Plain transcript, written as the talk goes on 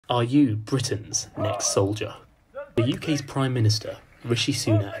Are you Britain's next soldier? The UK's Prime Minister, Rishi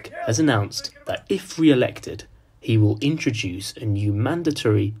Sunak, has announced that if re-elected, he will introduce a new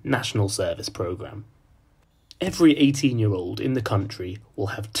mandatory national service programme. Every 18-year-old in the country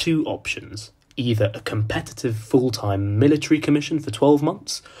will have two options: either a competitive full-time military commission for 12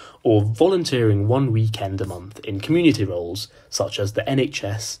 months or volunteering one weekend a month in community roles such as the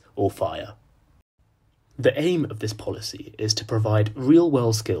NHS or fire. The aim of this policy is to provide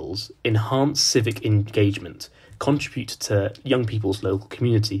real-world skills, enhance civic engagement, contribute to young people's local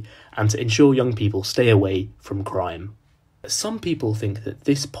community, and to ensure young people stay away from crime. Some people think that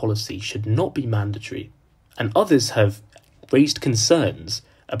this policy should not be mandatory, and others have raised concerns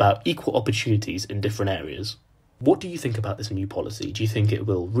about equal opportunities in different areas. What do you think about this new policy? Do you think it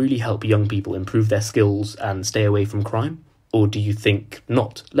will really help young people improve their skills and stay away from crime? Or do you think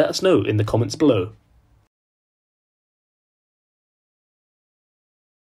not? Let us know in the comments below.